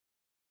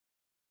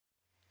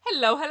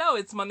Hello,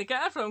 it's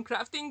Monika from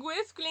Crafting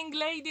with Quilling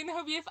Lady, and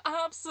hope you have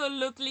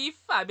absolutely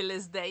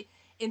fabulous day.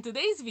 In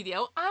today's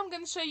video, I'm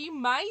going to show you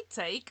my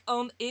take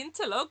on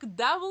Inter-Lock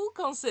Double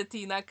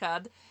Concertina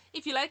Card.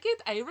 If you like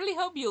it, I really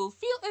hope you'll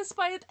feel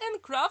inspired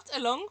and craft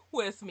along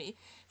with me.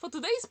 For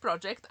today's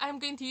project, I'm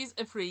going to use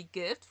a free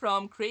gift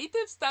from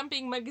Creative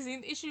Stamping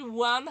Magazine issue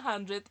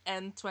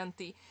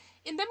 120.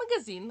 In the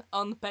magazine,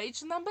 on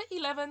page number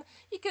 11,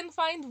 you can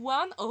find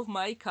one of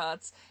my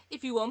cards.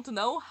 If you want to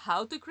know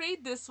how to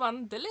create this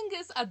one, the link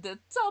is at the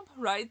top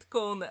right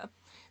corner.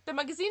 The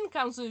magazine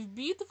comes with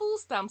beautiful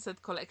stamp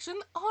set collection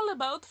all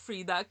about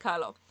Frida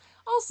Kahlo.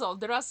 Also,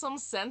 there are some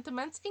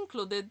sentiments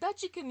included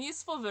that you can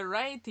use for a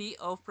variety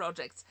of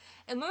projects.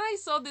 And when I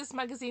saw this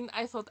magazine,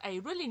 I thought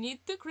I really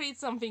need to create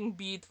something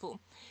beautiful.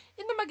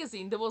 In the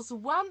magazine, there was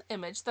one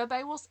image that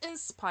I was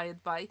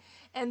inspired by,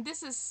 and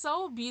this is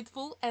so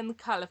beautiful and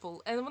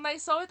colorful. And when I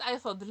saw it, I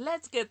thought,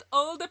 let's get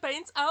all the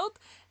paints out,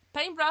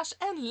 paintbrush,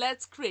 and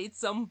let's create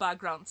some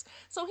backgrounds.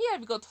 So here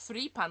I've got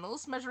 3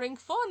 panels measuring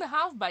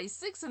 4.5 by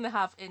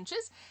 6.5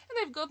 inches, and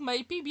I've got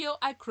my Pebeo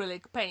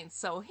acrylic paints.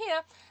 So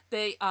here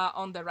they are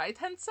on the right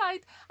hand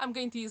side. I'm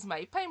going to use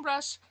my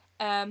paintbrush,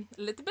 a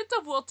little bit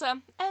of water,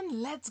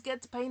 and let's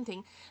get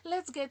painting.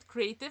 Let's get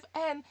creative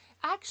and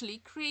actually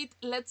create,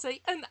 let's say,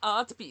 an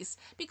art piece,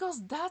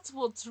 because that's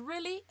what's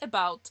really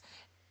about.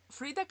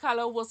 Frida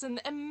Kahlo was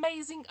an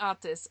amazing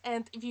artist,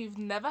 and if you've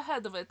never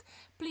heard of it,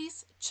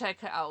 please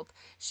check her out.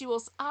 She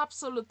was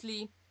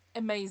absolutely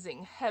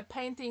amazing. Her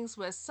paintings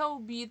were so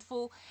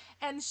beautiful,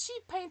 and she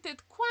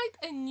painted quite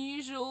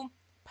unusual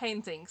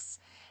paintings.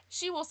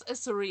 She was a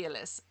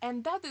surrealist,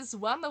 and that is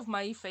one of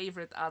my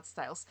favorite art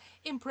styles.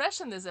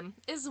 Impressionism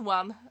is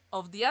one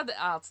of the other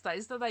art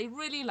styles that I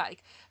really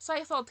like. So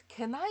I thought,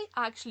 can I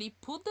actually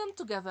put them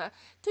together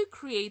to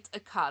create a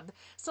card?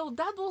 So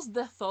that was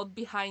the thought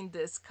behind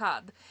this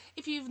card.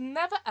 If you've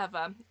never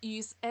ever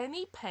used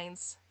any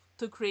paints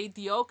to create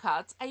your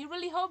cards, I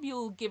really hope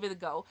you'll give it a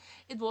go.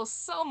 It was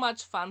so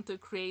much fun to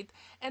create,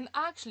 and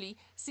actually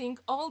seeing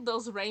all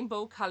those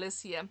rainbow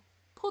colors here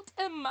put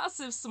a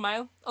massive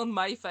smile on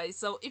my face.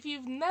 So if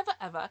you've never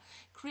ever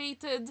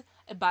created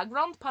a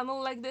background panel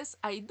like this,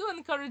 I do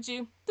encourage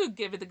you to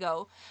give it a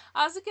go.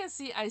 As you can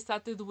see, I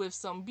started with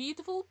some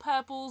beautiful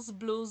purples,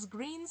 blues,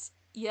 greens,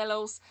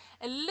 yellows,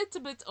 a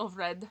little bit of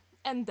red,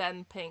 and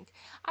then pink.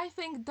 I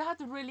think that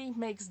really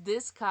makes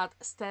this card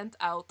stand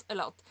out a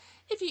lot.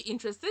 If you're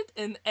interested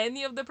in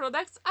any of the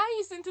products I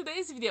used in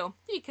today's video,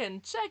 you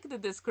can check the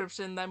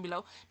description down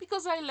below,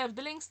 because I left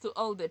the links to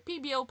all the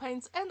Pebeo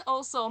paints and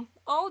also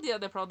all the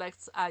other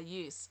products I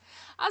use.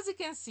 As you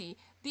can see,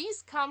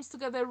 these comes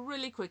together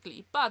really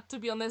quickly, but to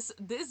be honest,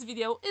 this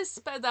video is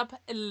sped up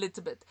a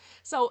little bit.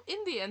 So in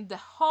the end, the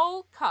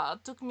whole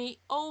card took me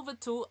over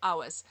 2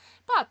 hours.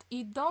 But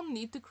you don't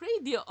need to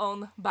create your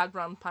own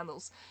background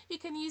panels. You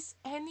can use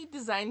any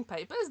design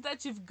papers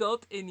that you've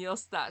got in your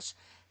stash.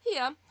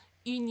 Here,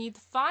 you need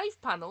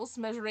 5 panels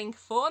measuring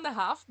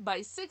 4.5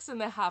 by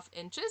 6.5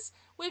 inches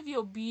with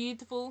your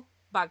beautiful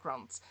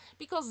backgrounds,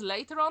 because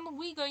later on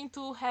we're going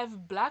to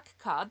have black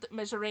card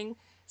measuring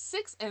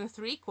 6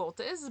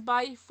 3/4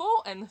 by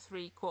 4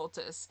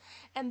 3/4,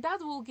 and that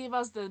will give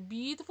us the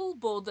beautiful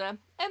border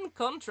and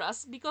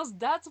contrast, because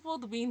that's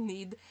what we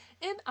need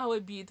in our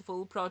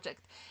beautiful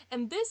project.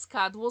 And this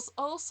card was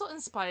also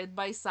inspired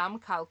by some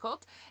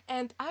Calcott,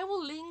 and I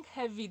will link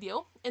her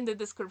video in the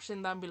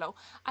description down below.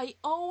 I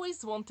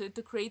always wanted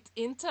to create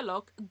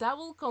Inter-Lock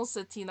Double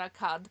Concertina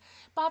Card,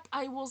 but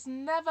I was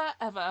never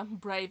ever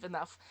brave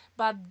enough.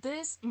 But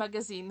this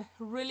magazine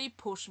really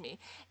pushed me,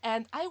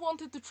 and I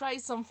wanted to try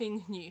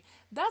something new.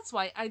 That's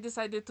why I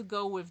decided to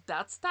go with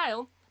that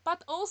style,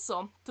 but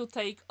also to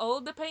take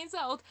all the paints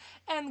out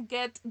and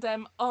get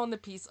them on a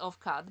piece of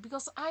card,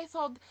 because I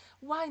thought,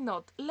 why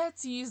not?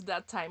 Let's use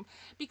that time,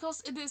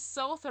 because it is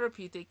so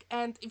therapeutic.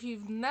 And if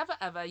you've never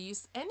ever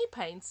used any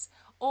paints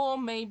or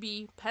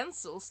maybe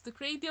pencils to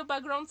create your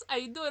backgrounds,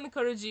 I do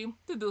encourage you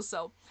to do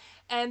so.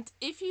 And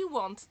if you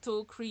want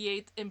to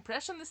create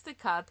impressionistic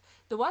card,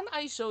 the one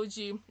I showed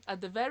you at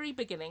the very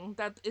beginning,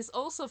 that is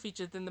also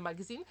featured in the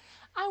magazine,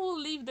 I will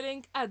leave the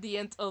link at the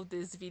end of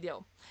this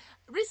video.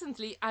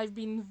 Recently, I've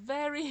been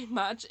very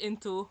much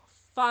into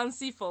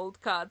fancy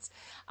fold cards.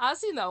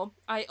 As you know,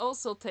 I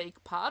also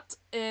take part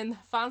in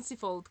Fancy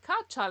Fold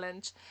Card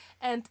Challenge,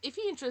 and if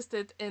you're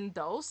interested in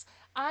those,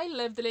 I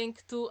left the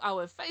link to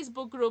our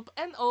Facebook group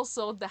and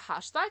also the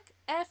hashtag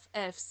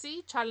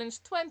FFC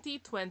Challenge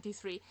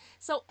 2023.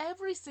 So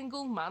every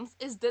single month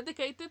is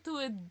dedicated to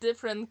a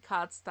different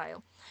card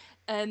style.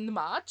 In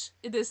March,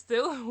 it is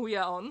still, we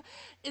are on,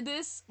 it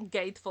is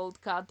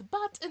gatefold card,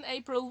 but in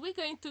April we're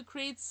going to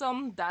create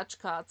some Dutch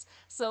cards,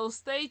 so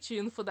stay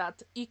tuned for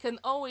that. You can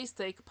always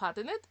take part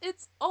in it.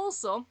 It's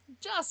also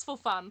just for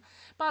fun,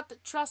 but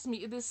trust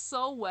me, it is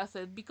so worth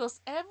it,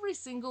 because every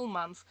single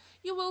month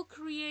you will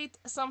create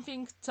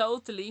something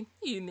totally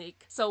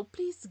unique. So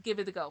please give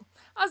it a go.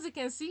 As you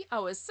can see,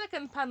 our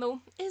second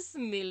panel is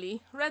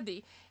nearly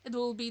ready. It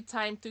will be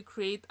time to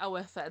create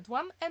our third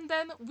one, and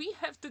then we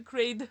have to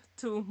create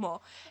 2 more.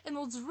 more. And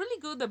what's really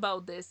good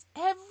about this,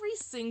 every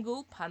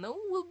single panel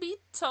will be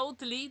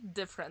totally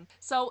different.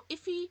 So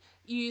if you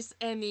use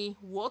any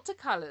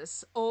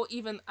watercolors or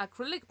even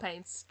acrylic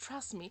paints,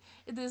 trust me,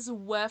 it is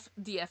worth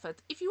the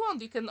effort. If you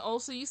want, you can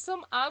also use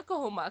some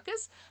alcohol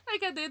markers,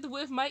 like I did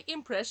with my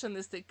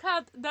impressionistic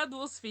card that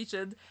was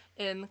featured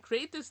in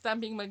Creative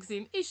Stamping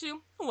Magazine issue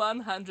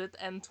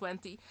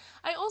 120.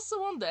 I also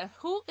wonder,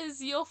 who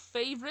is your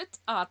favorite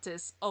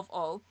artist of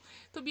all?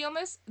 To be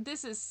honest,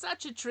 this is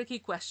such a tricky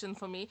question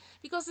for me,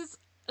 because it's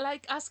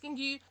like asking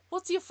you,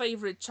 what's your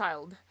favorite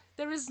child?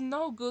 There is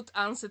no good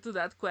answer to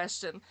that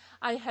question.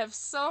 I have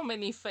so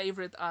many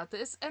favorite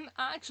artists, and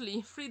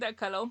actually Frida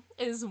Kahlo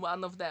is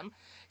one of them.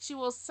 She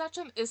was such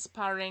an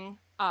inspiring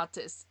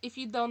artist. If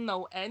you don't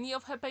know any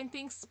of her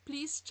paintings,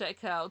 please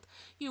check her out.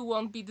 You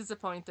won't be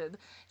disappointed.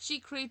 She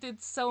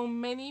created so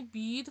many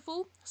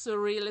beautiful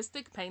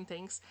surrealistic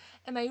paintings,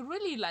 and I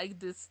really like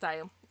this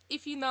style.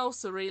 If you know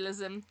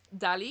surrealism,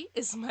 Dali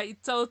is my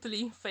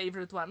totally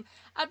favorite one.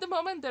 At the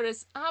moment, there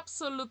is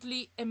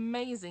absolutely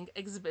amazing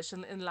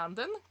exhibition in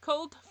London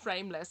called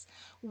Frameless,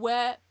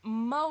 where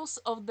most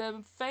of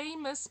the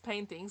famous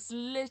paintings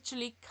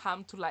literally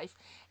come to life,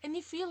 and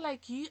you feel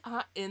like you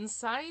are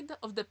inside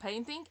of the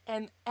painting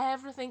and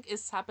everything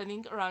is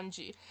happening around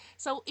you.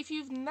 So if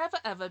you've never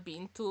ever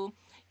been to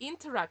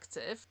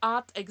interactive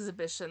art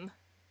exhibition,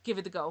 give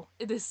it a go.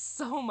 It is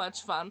so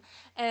much fun,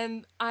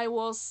 and I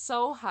was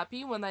so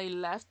happy when I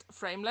left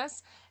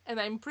Frameless, and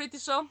I'm pretty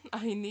sure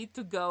I need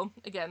to go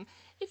again.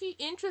 If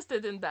you're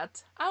interested in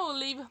that, I will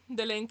leave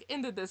the link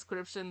in the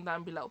description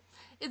down below.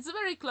 It's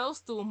very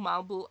close to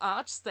Marble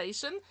Arch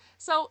Station,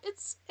 so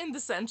it's in the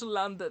central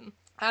London.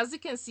 As you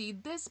can see,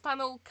 this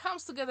panel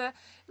comes together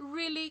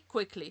really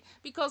quickly,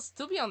 because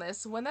to be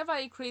honest, whenever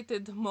I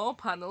created more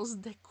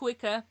panels, the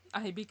quicker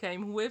I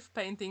became with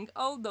painting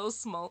all those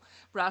small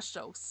brush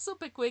strokes.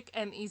 Super quick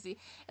and easy.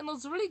 And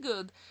what's really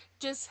good,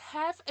 just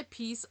have a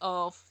piece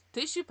of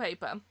tissue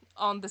paper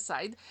on the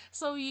side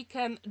so you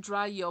can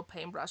dry your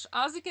paintbrush.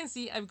 As you can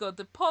see, I've got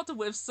the pot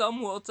with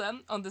some water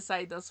on the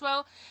side as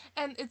well,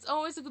 and it's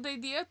always a good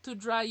idea to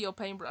dry your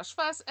paintbrush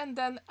first and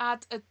then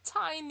add a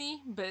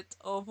tiny bit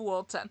of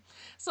water.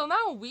 So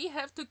now we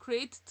have to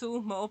create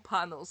 2 more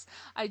panels.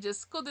 I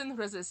just couldn't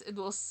resist, it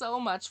was so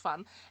much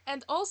fun.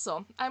 And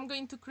also I'm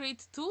going to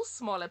create 2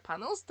 smaller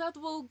panels that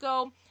will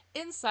go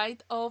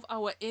inside of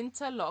our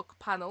interlock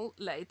panel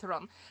later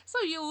on.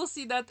 So you will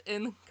see that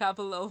in a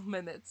couple of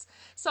minutes.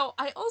 So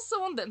I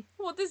also wonder,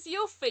 what is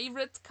your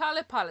favorite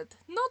color palette?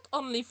 Not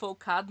only for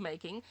card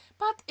making,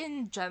 but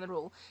in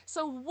general.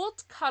 So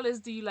what colors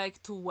do you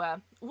like to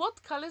wear?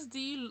 What colors do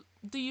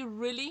you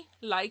really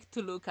like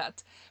to look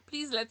at?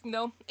 Please let me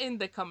know in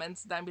the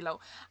comments down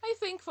below. I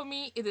think for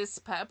me it is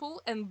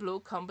purple and blue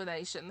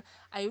combination.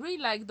 I really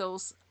like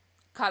those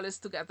colors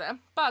together,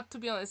 but to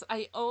be honest,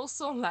 I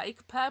also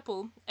like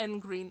purple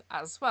and green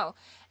as well.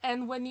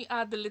 And when you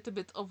add a little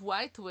bit of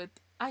white to it,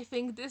 I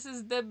think this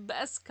is the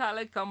best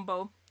color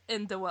combo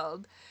in the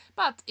world.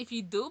 But if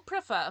you do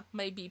prefer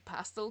maybe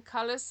pastel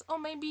colors or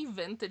maybe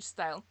vintage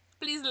style,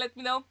 please let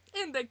me know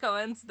in the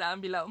comments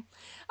down below.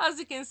 As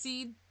you can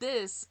see,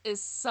 this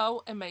is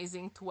so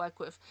amazing to work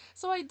with.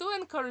 So I do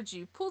encourage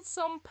you, put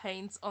some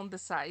paints on the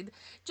side.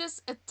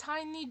 Just a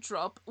tiny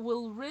drop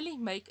will really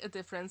make a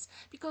difference,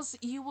 because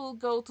you will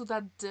go to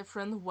that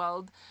different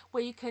world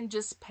where you can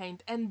just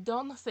paint and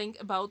don't think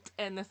about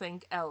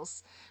anything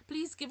else.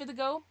 Please give it a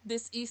go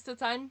this Easter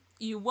time.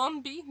 You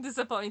won't be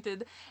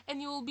disappointed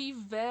and you will be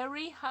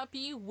very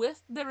happy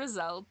with the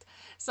result.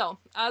 So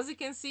as you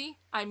can see,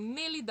 I'm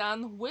nearly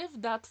done with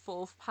that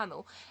 4th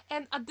panel,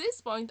 and at this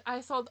point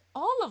I thought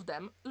all of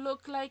them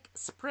look like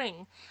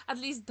spring. At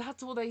least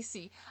that's what I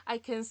see. I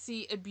can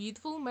see a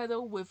beautiful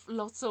meadow with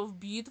lots of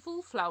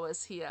beautiful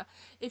flowers here.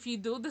 If you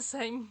do the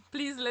same,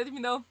 please let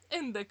me know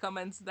in the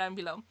comments down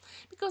below,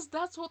 because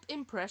that's what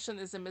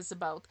Impressionism is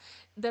about.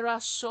 There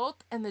are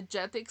short,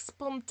 energetic,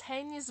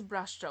 spontaneous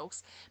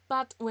brushstrokes,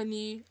 but when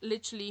you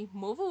literally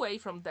move away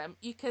from them,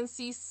 you can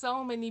see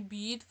so many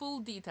beautiful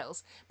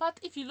details. But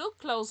if you look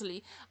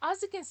closely,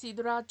 as you can see,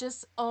 there are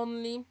just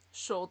only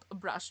short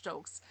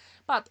brushstrokes.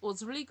 But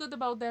what's really good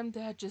about them,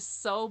 they are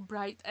just so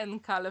bright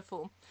and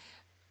colorful.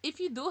 If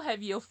you do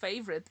have your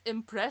favorite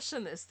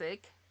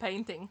impressionistic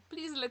painting,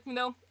 please let me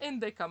know in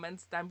the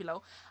comments down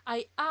below.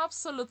 I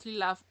absolutely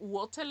love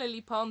Water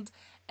Lily Pond,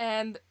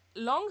 and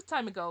long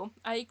time ago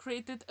I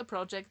created a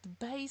project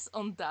based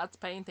on that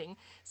painting.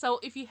 So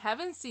if you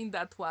haven't seen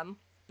that one,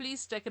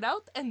 please check it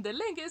out, and the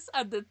link is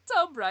at the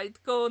top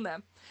right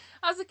corner.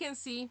 As you can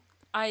see,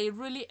 I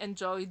really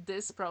enjoyed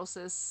this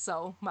process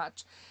so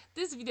much.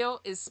 this video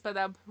is sped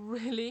up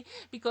really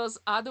because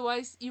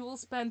otherwise you will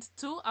spend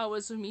 2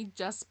 hours with me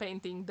just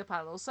painting the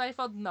panel. So I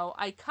thought, no,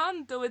 I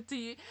can't do it to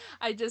you.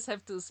 I just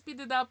have to speed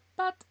it up,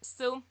 but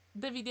still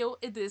the video,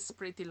 it is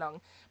pretty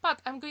long.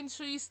 But I'm going to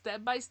show you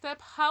step by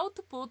step how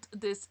to put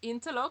this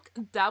Inter-Lock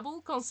Double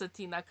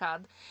Concertina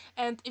card.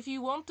 And if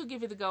you want to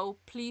give it a go,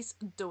 please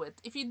do it.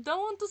 If you don't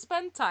want to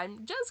spend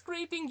time just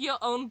creating your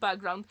own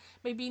background,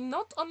 maybe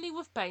not only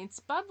with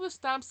paints but with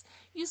stamps,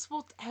 use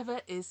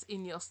whatever is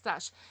in your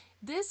stash.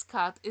 This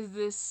card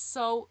is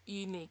so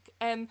unique,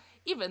 and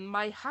even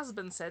my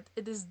husband said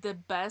it is the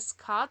best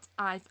card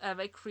I've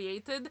ever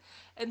created,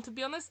 and to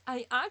be honest,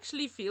 I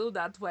actually feel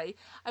that way.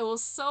 I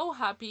was so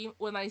happy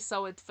when I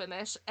saw it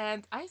finish,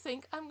 and I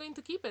think I'm going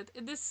to keep it.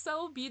 It is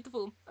so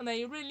beautiful and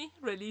I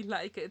really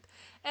like it.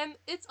 And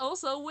it's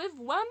also with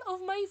one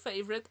of my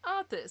favorite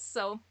artists,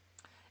 so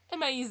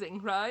amazing,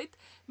 right?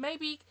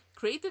 Maybe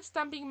Creative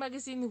Stamping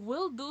Magazine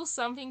will do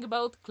something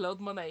about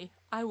Claude Monet.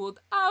 I would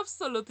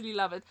absolutely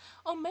love it.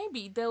 Or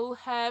maybe they'll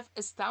have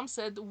a stamp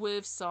set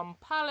with some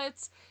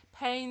palettes,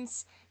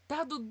 paints.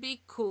 That would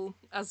be cool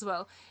as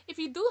well. If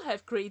you do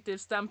have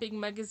Creative Stamping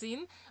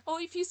Magazine, or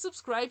if you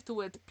subscribe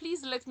to it,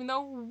 please let me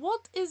know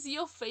what is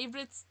your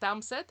favorite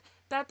stamp set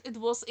that it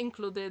was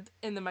included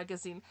in the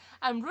magazine.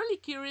 I'm really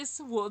curious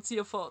what's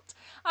your thought.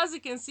 As you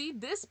can see,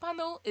 this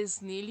panel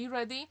is nearly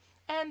ready,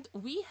 and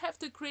we have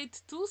to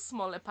create 2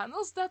 smaller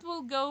panels that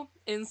will go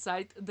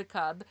inside the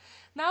card.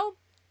 Now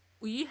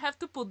we have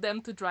to put them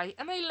to dry,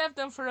 and I left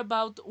them for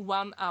about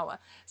 1 hour.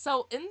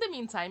 So in the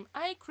meantime,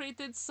 I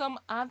created some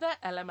other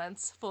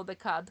elements for the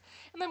card,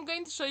 and I'm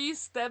going to show you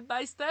step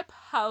by step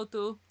how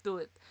to do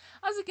it.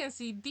 As you can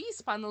see, these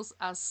panels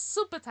are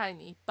super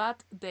tiny,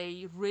 but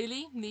they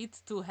really need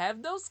to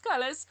have those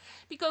colors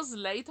because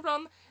later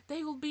on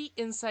they will be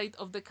inside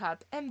of the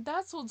card, and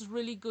that's what's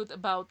really good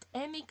about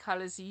any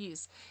colors you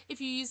use.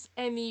 If you use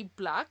any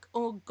black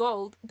or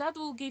gold, that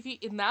will give you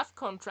enough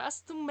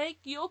contrast to make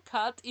your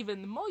card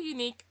even more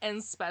unique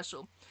and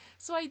special.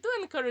 So I do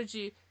encourage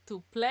you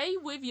to play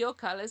with your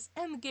colors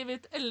and give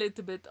it a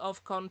little bit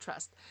of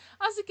contrast.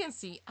 As you can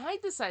see, I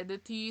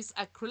decided to use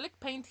acrylic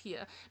paint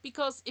here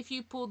because if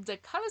you put the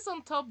colors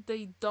on top,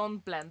 they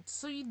don't blend,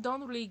 so you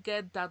don't really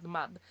get that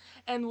mud.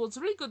 And what's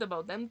really good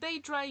about them, they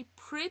dry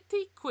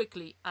pretty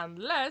quickly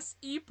unless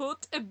you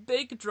put a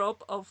big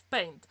drop of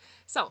paint.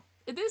 So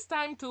it is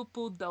time to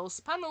put those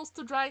panels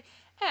to dry,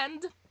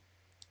 and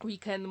we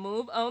can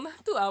move on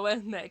to our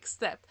next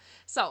step.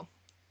 So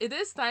it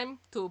is time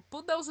to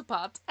put those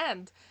apart,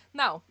 and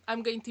now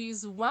I'm going to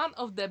use one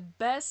of the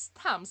best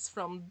stamps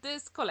from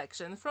this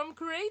collection, from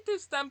Creative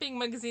Stamping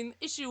Magazine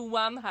issue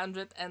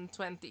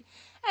 120,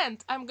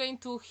 and I'm going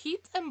to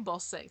heat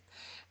emboss it.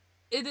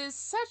 It is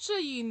such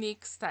a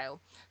unique style,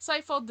 so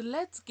I thought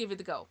let's give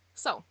it a go.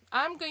 So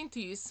I'm going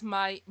to use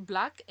my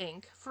black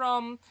ink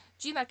from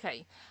Gina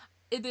K.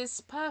 It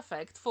is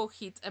perfect for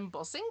heat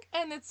embossing,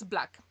 and it's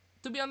black.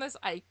 To be honest,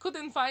 I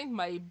couldn't find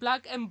my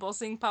black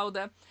embossing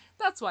powder.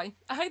 That's why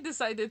I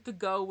decided to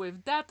go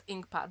with that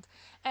ink pad.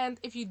 And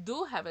if you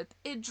do have it,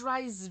 it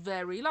dries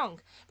very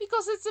long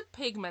because it's a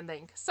pigment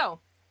ink.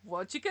 So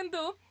what you can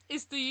do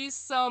is to use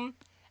some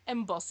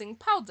embossing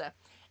powder.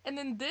 And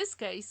in this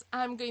case,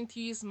 I'm going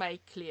to use my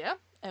clear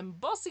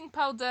embossing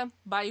powder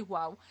by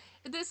Wow.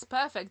 It is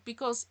perfect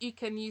because you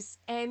can use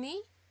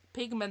any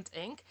pigment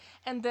ink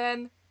and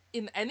then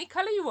in any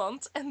color you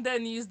want, and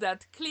then use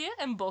that clear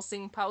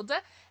embossing powder,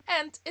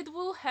 and it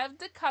will have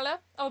the color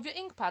of your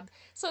ink pad.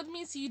 So it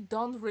means you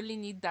don't really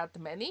need that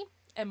many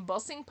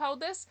embossing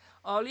powders.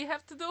 All you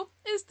have to do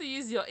is to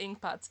use your ink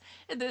pads.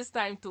 It is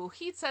time to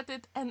heat set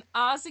it, and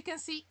as you can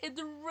see, it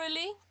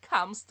really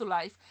comes to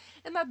life.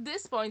 And at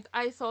this point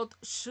I thought,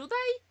 should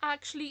I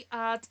actually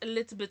add a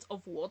little bit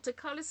of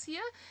watercolors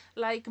here,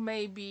 like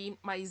maybe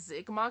my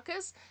Zig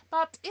markers?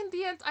 But in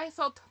the end I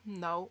thought,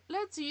 no,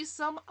 let's use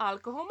some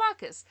alcohol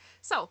markers.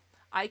 So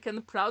I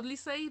can proudly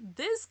say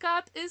this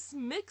card is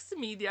mixed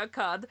media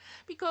card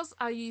because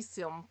I use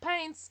some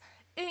paints,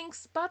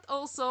 inks, but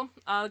also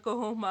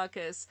alcohol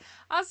markers.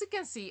 As you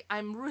can see,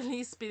 I'm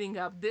really speeding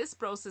up this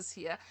process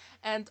here,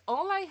 and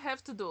all I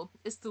have to do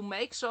is to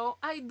make sure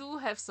I do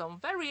have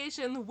some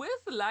variation with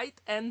light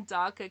and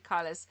darker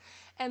colors.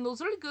 And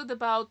what's really good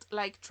about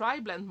like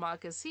tri-blend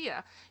markers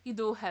here, you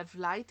do have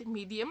light,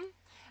 medium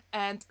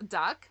and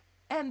dark,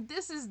 and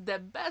this is the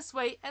best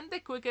way and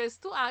the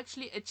quickest to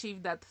actually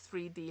achieve that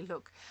 3D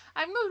look.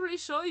 I'm not really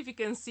sure if you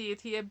can see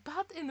it here,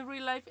 but in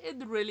real life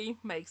it really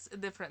makes a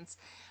difference.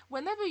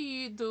 Whenever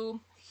you do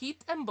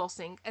heat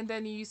embossing and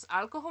then you use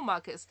alcohol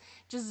markers,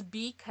 just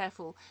be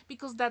careful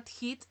because that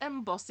heat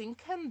embossing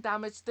can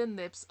damage the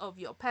nibs of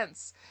your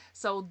pens.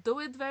 So do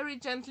it very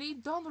gently,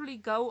 don't really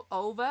go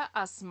over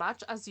as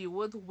much as you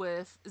would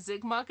with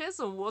Zig markers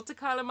or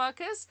watercolor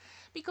markers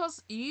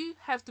because you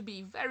have to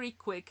be very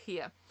quick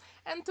here.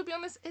 And to be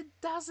honest, it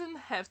doesn't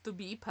have to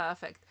be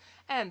perfect.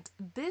 And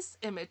this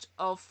image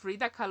of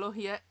Frida Kahlo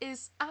here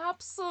is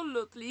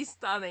absolutely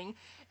stunning.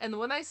 And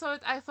when I saw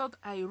it, I thought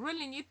I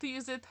really need to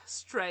use it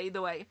straight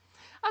away.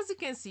 As you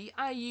can see,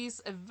 I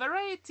use a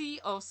variety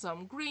of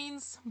some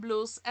greens,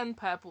 blues and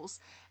purples,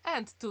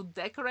 and to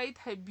decorate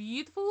her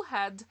beautiful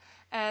head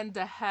and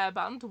the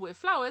hairband with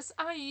flowers,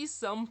 I use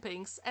some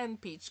pinks and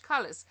peach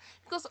colors,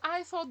 because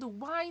I thought,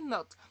 why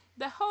not?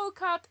 The whole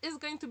card is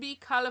going to be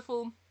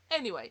colorful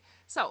anyway.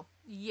 So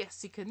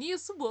yes, you can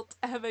use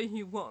whatever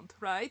you want,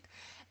 right?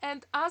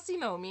 And as you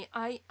know me,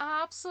 I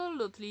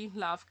absolutely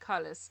love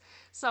colors.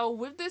 So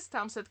with this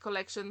stamp set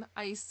collection,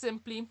 I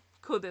simply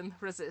couldn't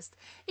resist.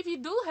 If you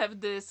do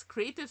have this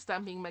Creative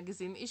Stamping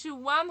Magazine issue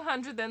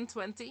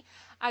 120,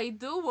 I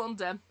do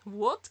wonder,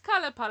 what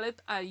color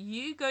palette are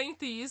you going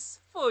to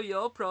use for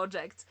your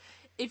project?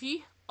 If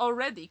you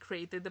already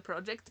created the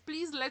project,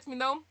 please let me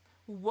know.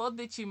 What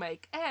did you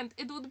make? And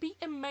it would be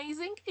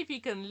amazing if you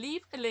can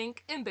leave a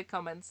link in the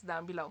comments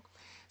down below.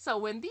 So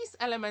when these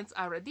elements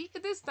are ready,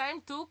 it is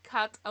time to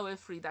cut our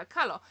Frida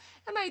Kahlo.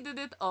 And I did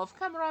it off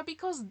camera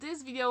because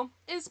this video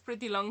is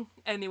pretty long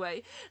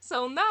anyway.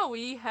 So now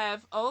we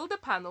have all the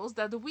panels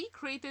that we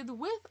created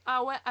with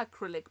our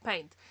acrylic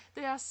paint.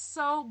 They are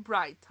so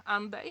bright,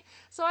 aren't they?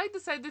 So I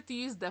decided to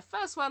use the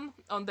first one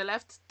on the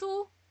left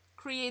to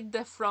create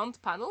the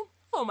front panel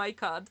for my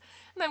card,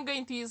 and I'm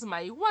going to use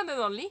my one and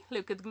only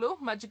liquid glue,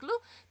 magic glue,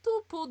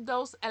 to put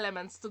those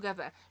elements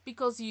together,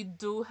 because you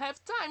do have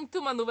time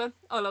to maneuver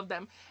all of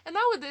them. And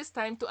now it is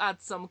time to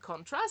add some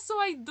contrast, so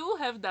I do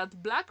have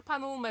that black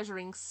panel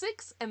measuring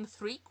 6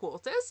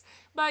 3/4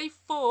 by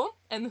 4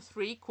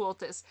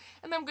 3/4,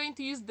 and I'm going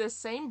to use the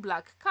same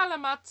black color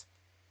mat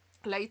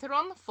later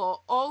on for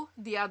all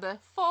the other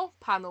 4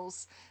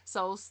 panels,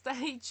 so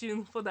stay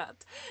tuned for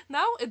that.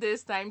 Now it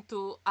is time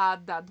to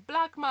add that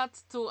black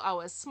mat to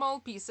our small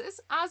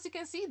pieces. As you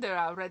can see, they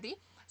are ready,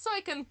 so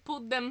I can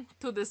put them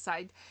to the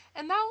side.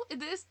 And now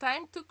it is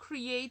time to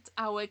create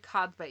our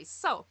card base.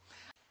 So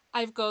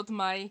I've got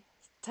my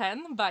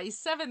 10 by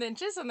 7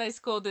 inches and I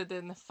scored it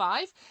in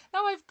 5.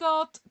 Now I've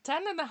got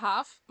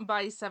 10.5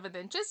 by 7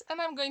 inches and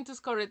I'm going to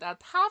score it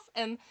at half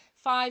and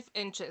 5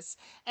 inches.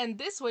 And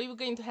this way we're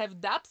going to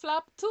have that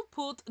flap to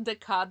put the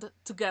card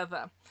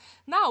together.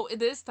 Now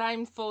it is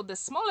time for the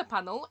smaller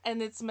panel,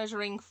 and it's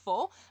measuring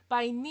 4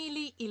 by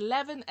nearly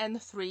 11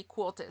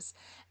 3/4.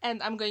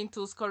 And I'm going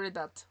to score it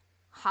at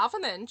half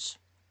an inch,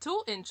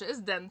 2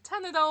 inches, then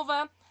turn it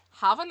over,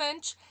 half an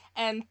inch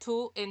and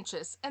 2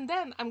 inches, and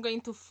then I'm going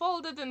to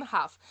fold it in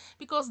half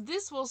because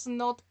this was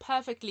not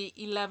perfectly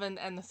 11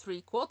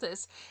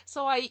 3/4,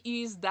 so I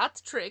used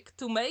that trick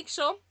to make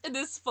sure it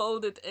is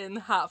folded in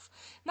half.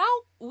 Now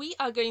we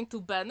are going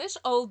to burnish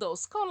all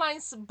those core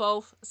lines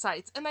both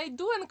sides, and I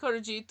do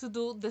encourage you to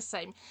do the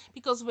same,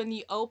 because when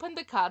you open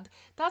the card,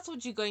 that's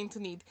what you're going to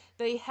need.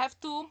 They have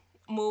to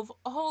move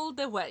all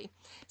the way.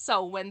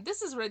 So when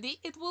this is ready,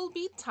 it will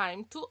be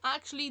time to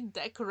actually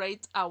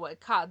decorate our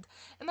card,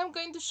 and I'm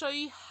going to show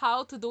you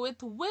how to do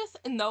it with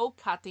no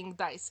cutting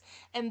dice,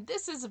 and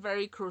this is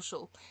very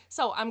crucial.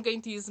 So I'm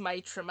going to use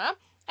my trimmer,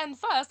 and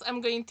first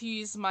I'm going to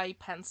use my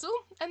pencil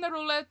and a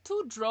ruler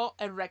to draw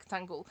a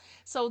rectangle.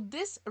 So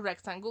this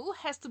rectangle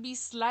has to be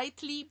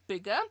slightly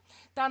bigger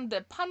than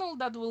the panel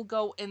that will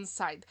go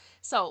inside.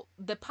 So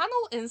the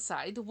panel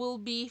inside will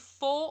be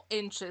 4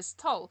 inches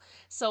tall.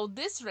 So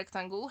this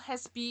rectangle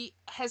has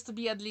to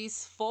be at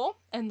least 4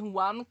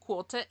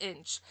 1/4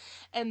 inch.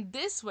 And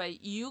this way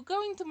you're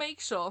going to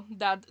make sure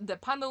that the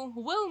panel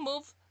will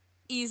move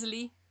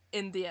easily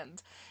in the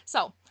end.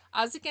 So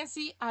as you can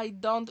see, I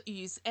don't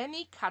use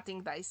any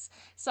cutting dice.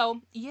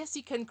 So yes,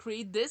 you can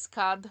create this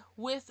card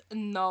with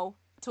no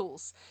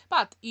tools,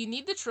 but you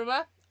need the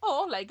trimmer,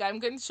 or like I'm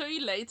going to show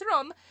you later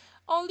on,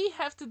 all you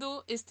have to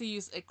do is to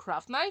use a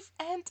craft knife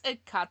and a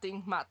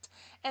cutting mat.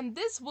 And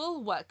this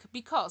will work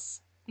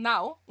because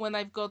now, when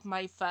I've got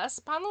my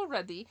first panel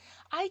ready,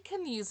 I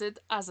can use it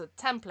as a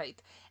template.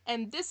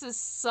 And this is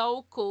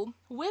so cool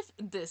with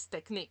this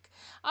technique.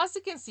 As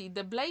you can see,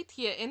 the blade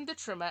here in the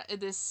trimmer,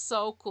 it is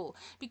so cool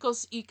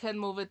because you can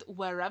move it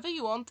wherever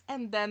you want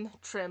and then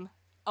trim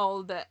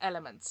all the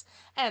elements.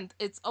 And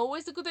it's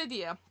always a good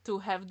idea to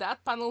have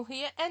that panel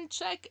here and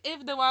check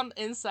if the one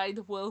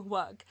inside will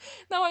work.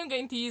 Now I'm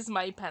going to use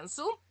my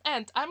pencil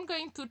and I'm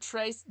going to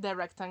trace the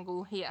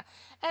rectangle here.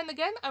 And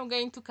again, I'm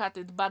going to cut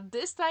it, but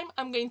this time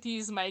I'm going to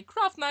use my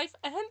craft knife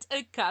and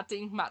a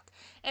cutting mat.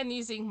 And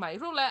using my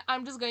ruler,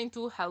 I'm just going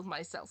to help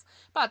myself.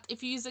 But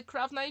if you use a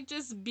craft knife,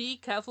 just be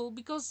careful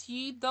because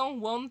you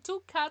don't want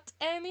to cut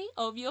any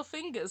of your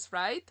fingers,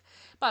 right?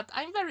 But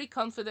I'm very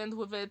confident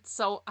with it,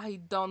 so I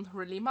don't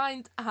really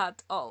mind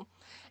at all.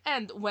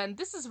 And when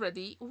this is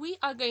ready, we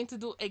are going to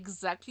do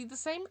exactly the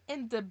same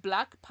in the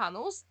black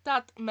panels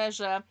that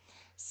measure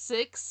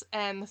 6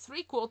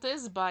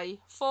 3/4 by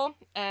 4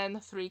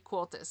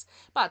 3/4.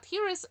 But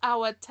here is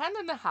our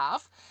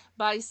 10.5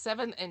 by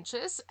 7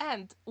 inches,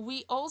 and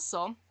we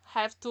also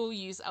have to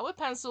use our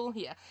pencil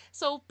here.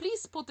 So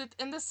please put it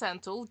in the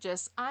center,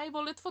 just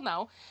eyeball it for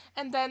now,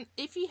 and then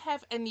if you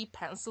have any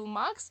pencil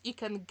marks, you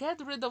can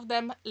get rid of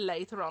them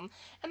later on.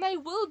 And I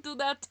will do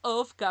that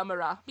off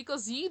camera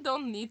because you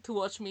don't need to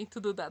watch me to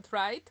do that,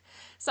 right?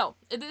 So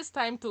it is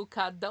time to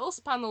cut those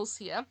panels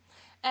here.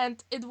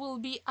 and it will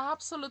be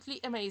absolutely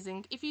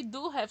amazing if you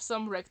do have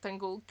some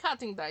rectangle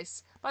cutting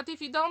dies. But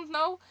if you don't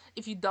know,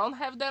 if you don't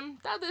have them,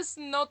 that is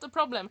not a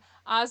problem.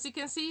 As you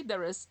can see,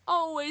 there is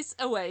always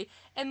a way,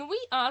 and we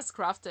as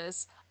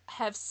crafters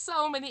have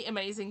so many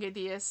amazing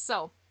ideas,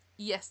 so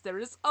yes, there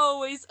is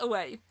always a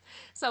way.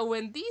 So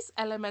when these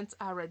elements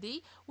are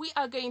ready, we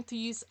are going to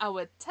use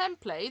our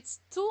templates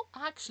to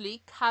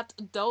actually cut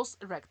those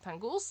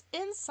rectangles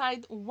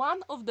inside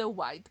one of the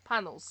white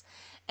panels.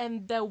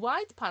 And the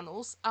white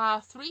panels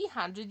are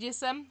 300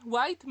 GSM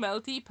white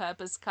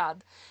multi-purpose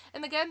card.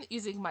 And again,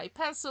 using my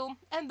pencil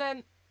and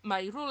then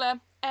my ruler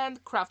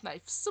and craft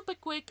knife, super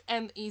quick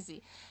and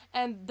easy.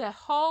 And the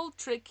whole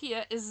trick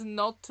here is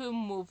not to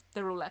move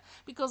the ruler,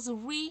 because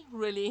we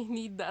really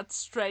need that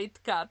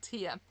straight cut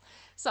here.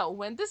 So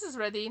when this is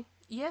ready,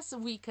 yes,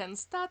 we can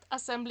start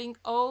assembling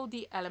all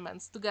the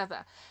elements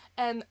together.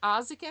 And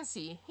as you can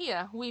see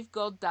here, we've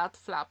got that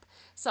flap,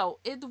 so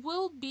it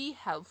will be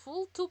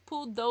helpful to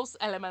put those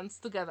elements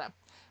together.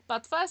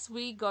 But first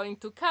we're going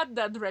to cut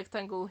that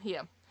rectangle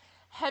here.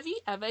 Have you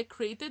ever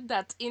created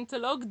that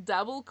Inter-Lock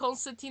Double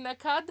Concertina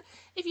Card?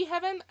 If you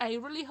haven't, I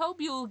really hope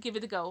you'll give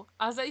it a go.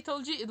 As I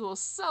told you, it was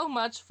so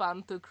much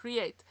fun to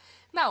create.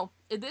 Now,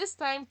 it is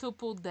time to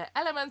put the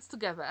elements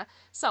together.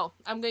 So,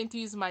 I'm going to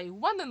use my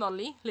one and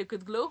only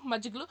liquid glue,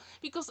 magic glue,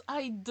 because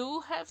I do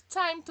have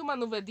time to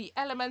maneuver the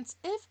elements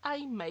if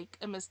I make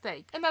a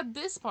mistake. And at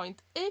this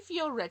point, if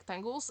your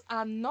rectangles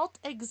are not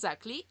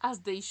exactly as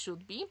they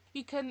should be,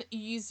 you can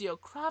use your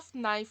craft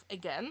knife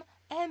again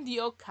and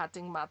your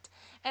cutting mat.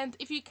 And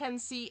if you can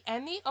see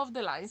any of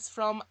the lines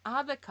from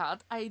other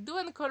card, I do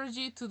encourage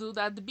you to do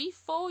that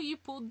before you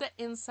put the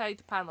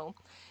inside panel.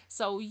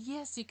 So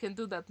yes, you can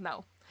do that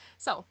now.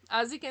 So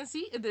as you can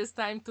see, it is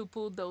time to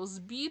put those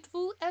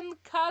beautiful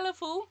and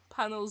colorful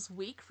panels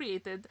we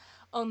created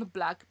on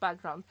black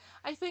background.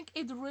 I think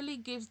it really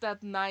gives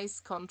that nice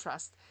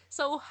contrast.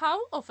 So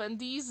how often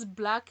do you use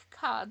black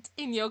card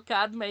in your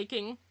card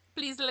making?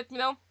 Please let me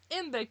know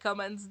in the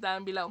comments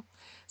down below.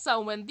 So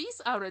when these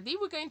are ready,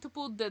 we're going to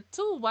put the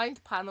two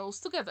white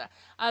panels together.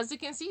 As you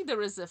can see,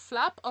 there is a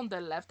flap on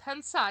the left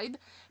hand side,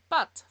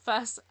 but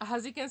first,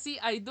 as you can see,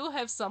 I do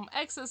have some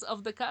excess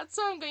of the card,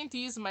 so I'm going to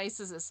use my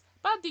scissors.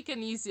 But you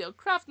can use your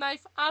craft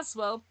knife as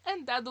well,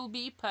 and that will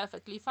be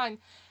perfectly fine.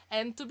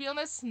 And to be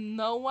honest,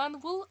 no one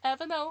will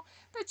ever know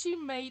that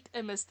you made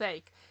a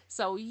mistake.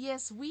 So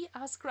yes, we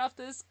as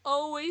crafters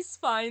always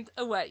find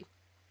a way.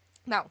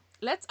 Now,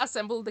 let's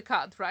assemble the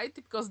card, right?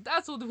 Because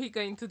that's what we're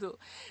going to do.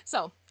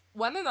 So,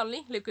 one and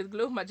only liquid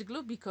glue, magic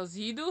glue, because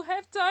you do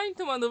have time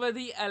to maneuver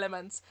the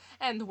elements.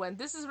 And when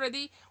this is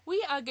ready,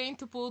 we are going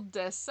to put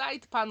the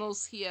side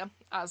panels here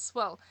as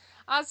well.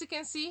 As you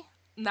can see,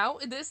 now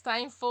it is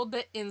time for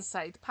the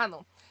inside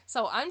panel.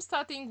 So I'm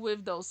starting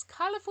with those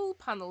colorful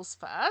panels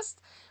first,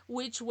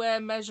 which were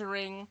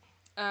measuring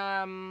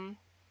 1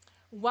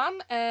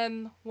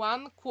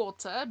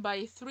 1/4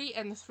 by 3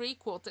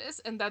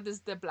 3/4, and that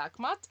is the black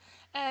mat,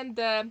 and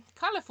the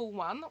colorful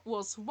one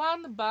was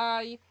 1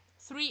 by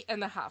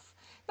 3.5.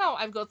 Now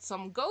I've got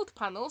some gold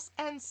panels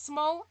and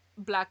small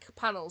black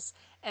panels,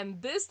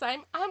 and this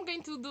time I'm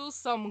going to do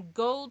some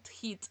gold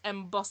heat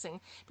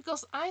embossing,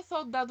 because I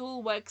thought that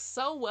will work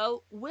so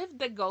well with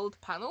the gold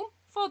panel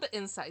for the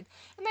inside,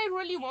 and I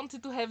really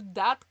wanted to have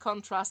that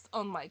contrast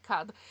on my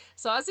card.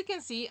 So as you can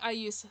see, I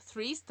use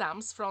 3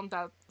 stamps from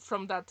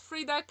that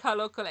Frida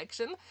Kahlo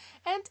collection,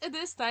 and it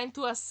is time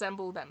to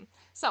assemble them.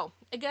 So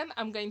again,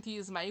 I'm going to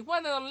use my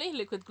one and only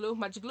liquid glue,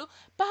 magic glue,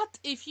 but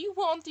if you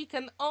want, you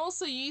can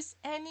also use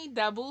any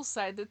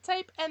double-sided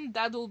tape, and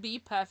that will be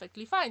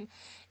perfectly fine.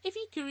 If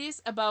you're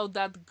curious about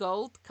that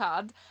gold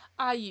card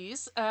I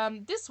use,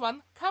 this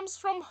one comes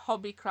from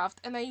Hobbycraft,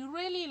 and I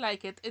really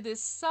like it. It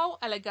is so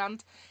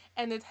elegant,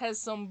 and it has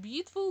some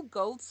beautiful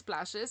gold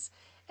splashes,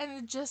 and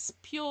it's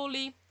just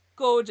purely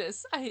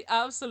gorgeous. I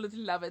absolutely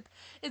love it.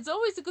 It's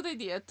always a good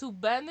idea to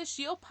burnish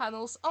your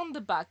panels on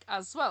the back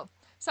as well.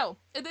 So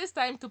it is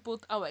time to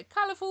put our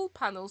colorful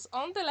panels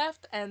on the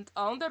left and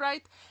on the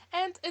right,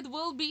 and it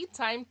will be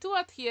time to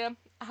adhere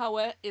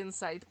our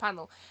inside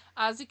panel.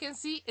 As you can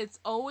see, it's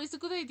always a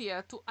good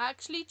idea to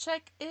actually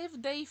check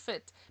if they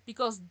fit,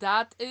 because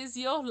that is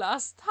your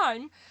last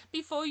time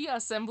before you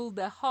assemble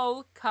the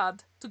whole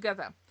card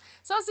together.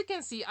 So as you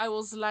can see, I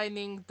was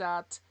lining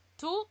that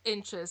 2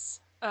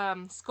 inches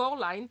score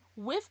line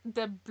with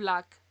the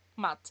black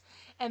mat,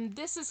 and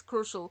this is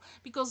crucial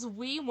because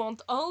we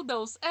want all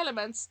those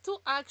elements to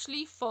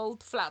actually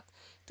fold flat.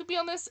 To be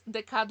honest,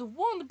 the card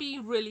won't be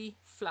really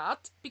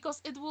flat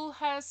because it will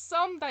have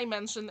some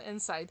dimension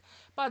inside,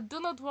 but do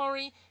not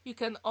worry, you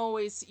can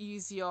always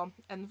use your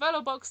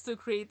envelope box to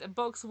create a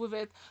box with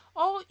it,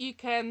 or you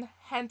can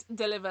hand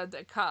deliver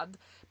the card.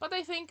 But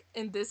I think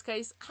in this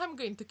case I'm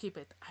going to keep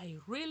it. I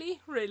really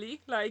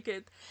like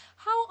it.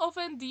 How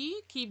often do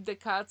you keep the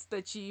cards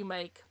that you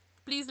make?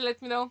 Please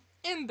let me know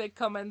in the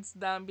comments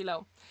down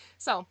below.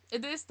 So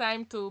it is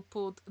time to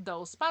put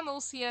those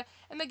panels here,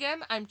 and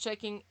again I'm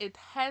checking it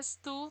has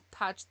to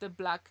touch the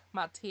black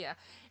mat here.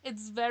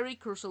 It's very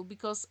crucial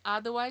because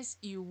otherwise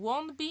you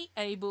won't be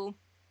able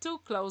to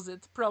close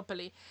it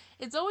properly.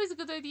 It's always a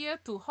good idea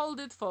to hold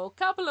it for a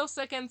couple of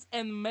seconds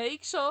and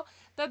make sure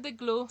that the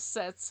glue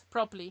sets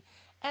properly.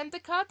 And the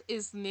cut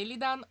is nearly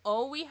done.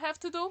 All we have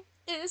to do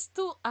is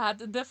to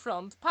add the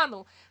front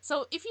panel.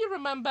 So if you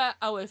remember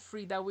our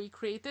Frida we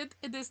created,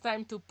 it is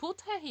time to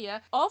put her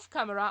here. Off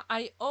camera,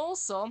 I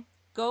also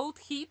gold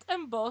heat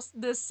embossed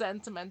the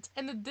sentiment,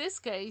 and in this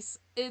case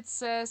it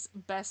says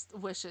best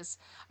wishes.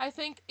 I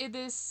think it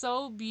is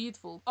so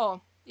beautiful.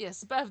 Oh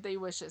yes, birthday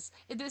wishes.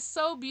 It is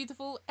so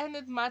beautiful and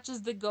it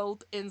matches the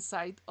gold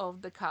inside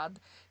of the card.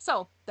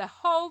 So the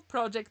whole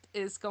project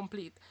is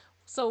complete.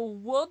 So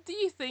what do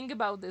you think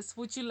about this?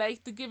 Would you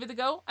like to give it a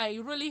go? I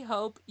really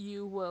hope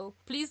you will.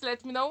 Please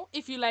let me know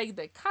if you like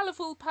the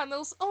colorful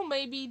panels or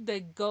maybe the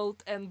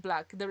gold and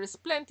black. There is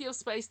plenty of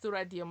space to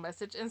write your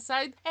message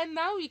inside, and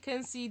now you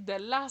can see the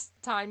last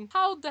time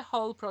how the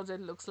whole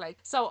project looks like.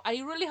 So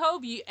I really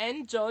hope you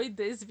enjoyed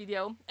this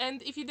video,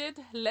 and if you did,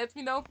 let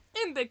me know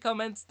in the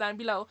comments down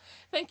below.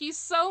 Thank you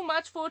so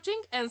much for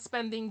watching and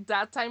spending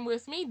that time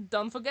with me.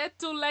 Don't forget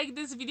to like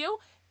this video,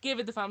 give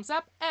it a thumbs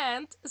up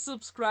and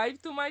subscribe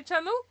to my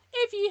channel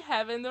if you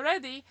haven't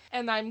already.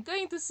 And I'm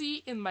going to see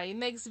you in my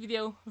next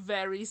video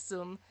very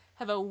soon.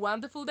 Have a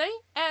wonderful day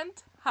and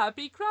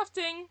happy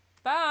crafting!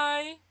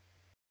 Bye!